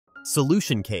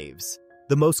Solution caves.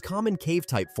 The most common cave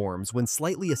type forms when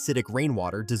slightly acidic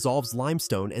rainwater dissolves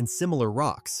limestone and similar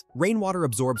rocks. Rainwater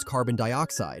absorbs carbon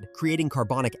dioxide, creating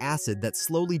carbonic acid that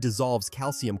slowly dissolves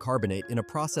calcium carbonate in a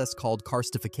process called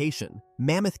karstification.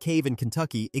 Mammoth Cave in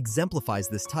Kentucky exemplifies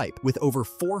this type, with over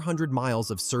 400 miles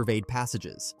of surveyed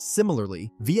passages.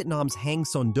 Similarly, Vietnam's Hang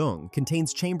Son Doong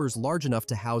contains chambers large enough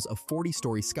to house a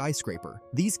 40-story skyscraper.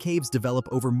 These caves develop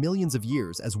over millions of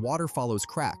years as water follows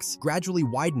cracks, gradually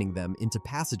widening them into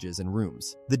passages and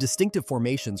rooms. The distinctive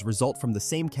formations result from the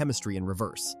same chemistry in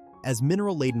reverse. As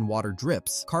mineral-laden water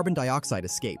drips, carbon dioxide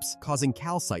escapes, causing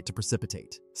calcite to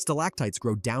precipitate. Stalactites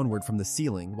grow downward from the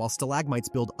ceiling, while stalagmites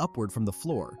build upward from the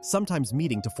floor, sometimes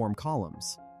meeting to form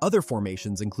columns. Other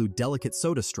formations include delicate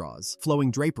soda straws,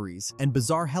 flowing draperies, and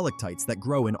bizarre helictites that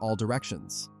grow in all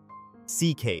directions.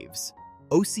 Sea caves.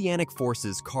 Oceanic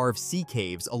forces carve sea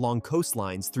caves along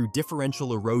coastlines through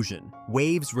differential erosion.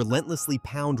 Waves relentlessly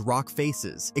pound rock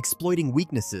faces, exploiting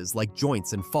weaknesses like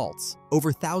joints and faults.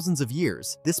 Over thousands of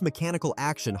years, this mechanical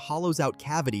action hollows out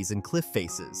cavities in cliff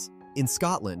faces. In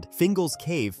Scotland, Fingal's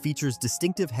Cave features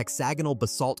distinctive hexagonal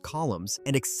basalt columns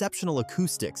and exceptional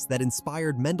acoustics that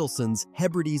inspired Mendelssohn's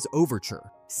Hebrides Overture.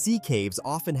 Sea caves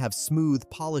often have smooth,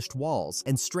 polished walls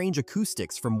and strange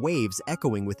acoustics from waves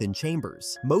echoing within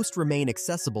chambers. Most remain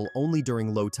accessible only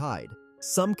during low tide.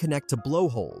 Some connect to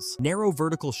blowholes, narrow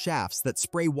vertical shafts that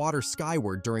spray water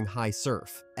skyward during high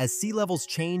surf. As sea levels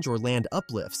change or land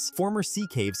uplifts, former sea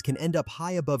caves can end up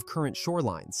high above current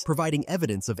shorelines, providing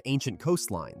evidence of ancient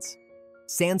coastlines.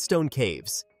 Sandstone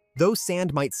caves. Though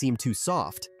sand might seem too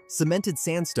soft, cemented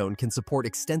sandstone can support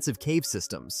extensive cave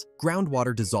systems.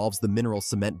 Groundwater dissolves the mineral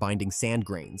cement binding sand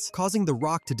grains, causing the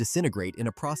rock to disintegrate in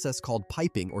a process called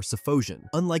piping or suffosion.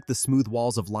 Unlike the smooth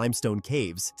walls of limestone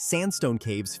caves, sandstone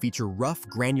caves feature rough,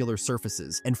 granular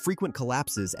surfaces and frequent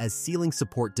collapses as ceiling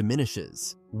support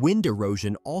diminishes. Wind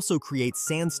erosion also creates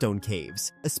sandstone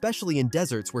caves, especially in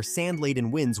deserts where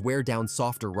sand-laden winds wear down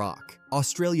softer rock.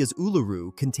 Australia's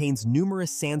Uluru contains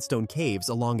numerous sandstone caves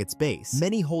along its base,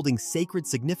 many holding sacred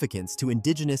significance to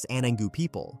indigenous Anangu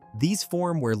people. These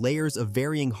form where layers of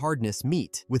varying hardness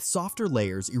meet, with softer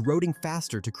layers eroding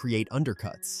faster to create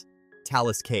undercuts.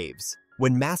 Talus caves.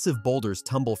 When massive boulders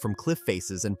tumble from cliff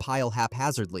faces and pile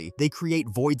haphazardly, they create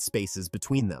void spaces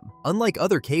between them. Unlike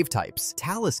other cave types,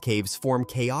 talus caves form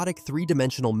chaotic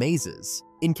three-dimensional mazes.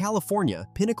 In California,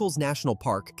 Pinnacles National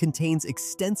Park contains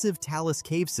extensive talus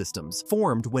cave systems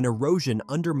formed when erosion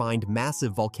undermined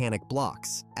massive volcanic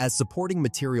blocks. As supporting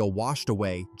material washed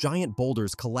away, giant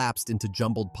boulders collapsed into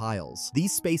jumbled piles.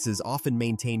 These spaces often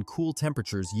maintain cool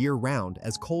temperatures year-round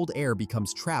as cold air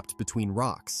becomes trapped between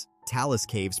rocks. Talus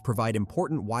caves provide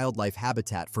important wildlife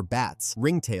habitat for bats,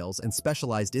 ringtails, and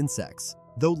specialized insects.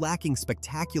 Though lacking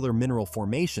spectacular mineral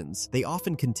formations, they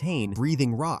often contain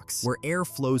breathing rocks where air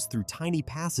flows through tiny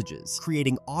passages,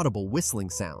 creating audible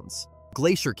whistling sounds.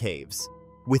 Glacier caves.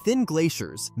 Within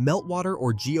glaciers, meltwater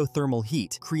or geothermal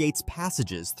heat creates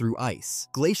passages through ice.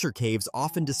 Glacier caves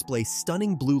often display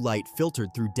stunning blue light filtered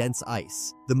through dense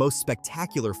ice, the most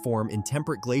spectacular form in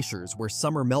temperate glaciers where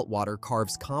summer meltwater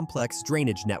carves complex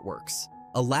drainage networks.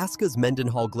 Alaska's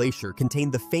Mendenhall Glacier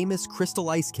contained the famous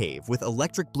Crystal Ice Cave with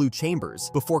electric blue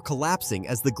chambers before collapsing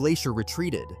as the glacier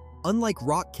retreated. Unlike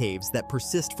rock caves that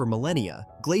persist for millennia,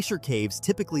 glacier caves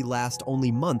typically last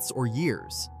only months or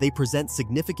years. They present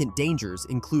significant dangers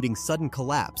including sudden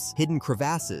collapse, hidden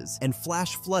crevasses, and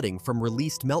flash flooding from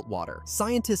released meltwater.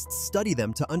 Scientists study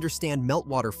them to understand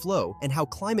meltwater flow and how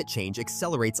climate change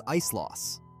accelerates ice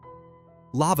loss.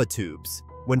 Lava tubes.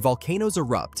 When volcanoes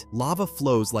erupt, lava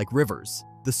flows like rivers.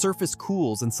 The surface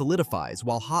cools and solidifies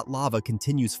while hot lava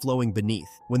continues flowing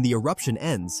beneath. When the eruption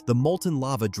ends, the molten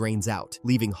lava drains out,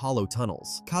 leaving hollow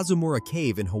tunnels. Kazumura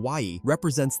Cave in Hawaii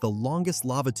represents the longest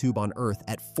lava tube on Earth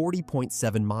at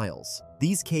 40.7 miles.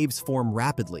 These caves form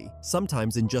rapidly,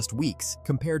 sometimes in just weeks,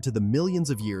 compared to the millions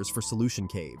of years for solution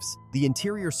caves. The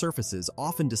interior surfaces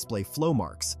often display flow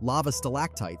marks, lava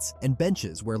stalactites, and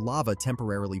benches where lava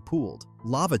temporarily pooled.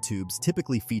 Lava tubes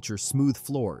typically feature smooth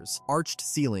floors, arched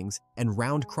ceilings, and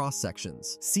round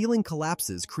cross-sections. Ceiling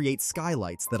collapses create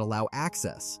skylights that allow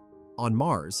access. On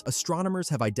Mars, astronomers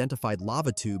have identified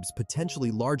lava tubes potentially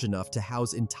large enough to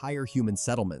house entire human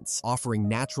settlements, offering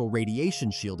natural radiation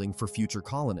shielding for future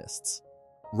colonists.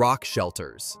 Rock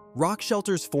shelters. Rock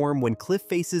shelters form when cliff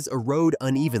faces erode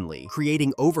unevenly,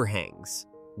 creating overhangs.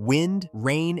 Wind,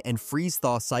 rain, and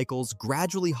freeze-thaw cycles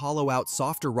gradually hollow out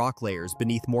softer rock layers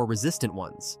beneath more resistant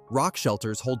ones. Rock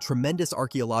shelters hold tremendous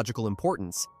archaeological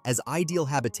importance as ideal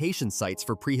habitation sites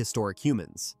for prehistoric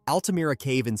humans. Altamira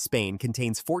Cave in Spain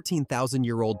contains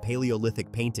 14,000-year-old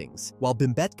Paleolithic paintings, while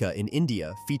Bhimbetka in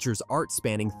India features art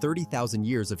spanning 30,000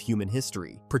 years of human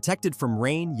history. Protected from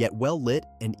rain yet well-lit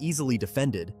and easily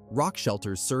defended, rock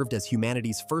shelters served as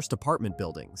humanity's first apartment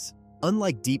buildings.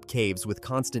 Unlike deep caves with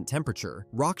constant temperature,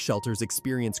 rock shelters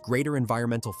experience greater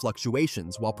environmental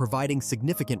fluctuations while providing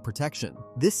significant protection.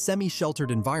 This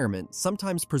semi-sheltered environment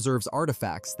sometimes preserves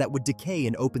artifacts that would decay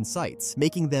in open sites,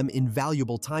 making them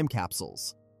invaluable time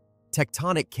capsules.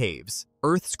 Tectonic caves.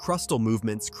 Earth's crustal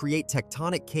movements create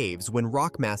tectonic caves when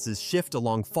rock masses shift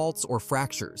along faults or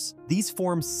fractures. These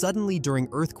form suddenly during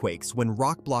earthquakes when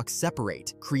rock blocks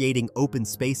separate, creating open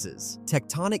spaces.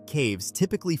 Tectonic caves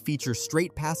typically feature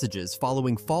straight passages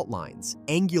following fault lines,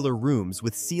 angular rooms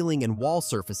with ceiling and wall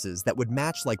surfaces that would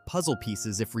match like puzzle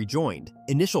pieces if rejoined.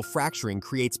 Initial fracturing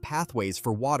creates pathways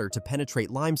for water to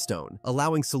penetrate limestone,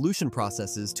 allowing solution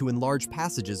processes to enlarge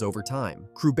passages over time.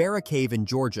 Krubera Cave in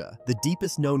Georgia, the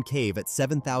deepest known cave at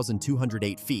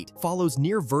 7,208 feet, follows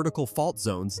near vertical fault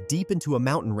zones deep into a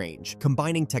mountain range,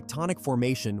 combining tectonic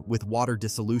formation with water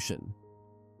dissolution.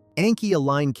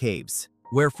 Anchialine caves.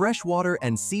 Where freshwater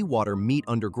and seawater meet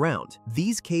underground,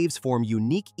 these caves form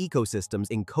unique ecosystems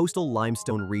in coastal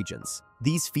limestone regions.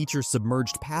 These feature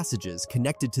submerged passages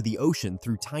connected to the ocean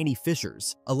through tiny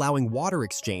fissures, allowing water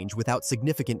exchange without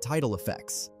significant tidal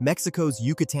effects. Mexico's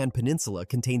Yucatan Peninsula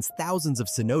contains thousands of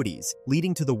cenotes,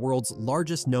 leading to the world's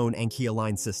largest known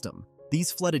anchialine system.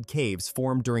 These flooded caves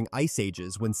formed during ice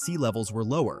ages when sea levels were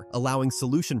lower, allowing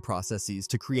solution processes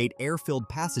to create air-filled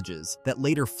passages that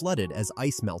later flooded as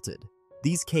ice melted.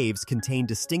 These caves contain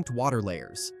distinct water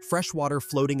layers, freshwater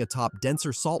floating atop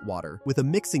denser saltwater with a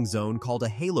mixing zone called a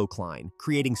halocline,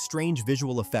 creating strange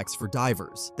visual effects for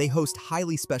divers. They host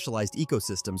highly specialized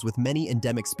ecosystems with many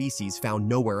endemic species found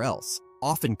nowhere else,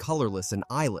 often colorless and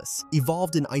eyeless,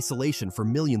 evolved in isolation for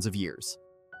millions of years.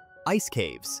 Ice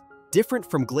caves.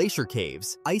 Different from glacier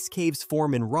caves, ice caves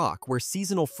form in rock where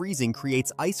seasonal freezing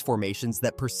creates ice formations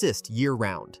that persist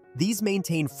year-round. These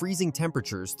maintain freezing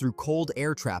temperatures through cold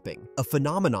air trapping, a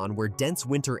phenomenon where dense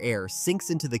winter air sinks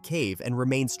into the cave and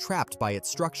remains trapped by its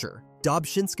structure.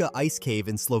 Dobšinska Ice Cave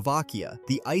in Slovakia,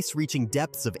 the ice reaching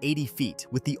depths of 80 feet,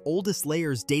 with the oldest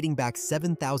layers dating back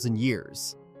 7,000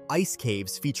 years. Ice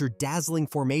caves feature dazzling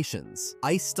formations,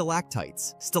 ice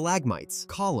stalactites, stalagmites,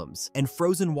 columns, and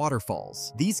frozen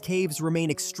waterfalls. These caves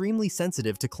remain extremely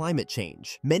sensitive to climate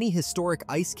change. Many historic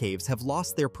ice caves have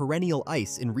lost their perennial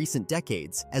ice in recent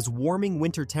decades as warming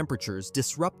winter temperatures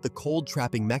disrupt the cold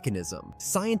trapping mechanism.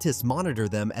 Scientists monitor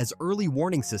them as early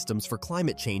warning systems for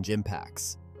climate change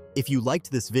impacts. If you liked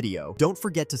this video, don't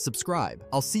forget to subscribe.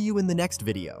 I'll see you in the next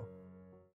video.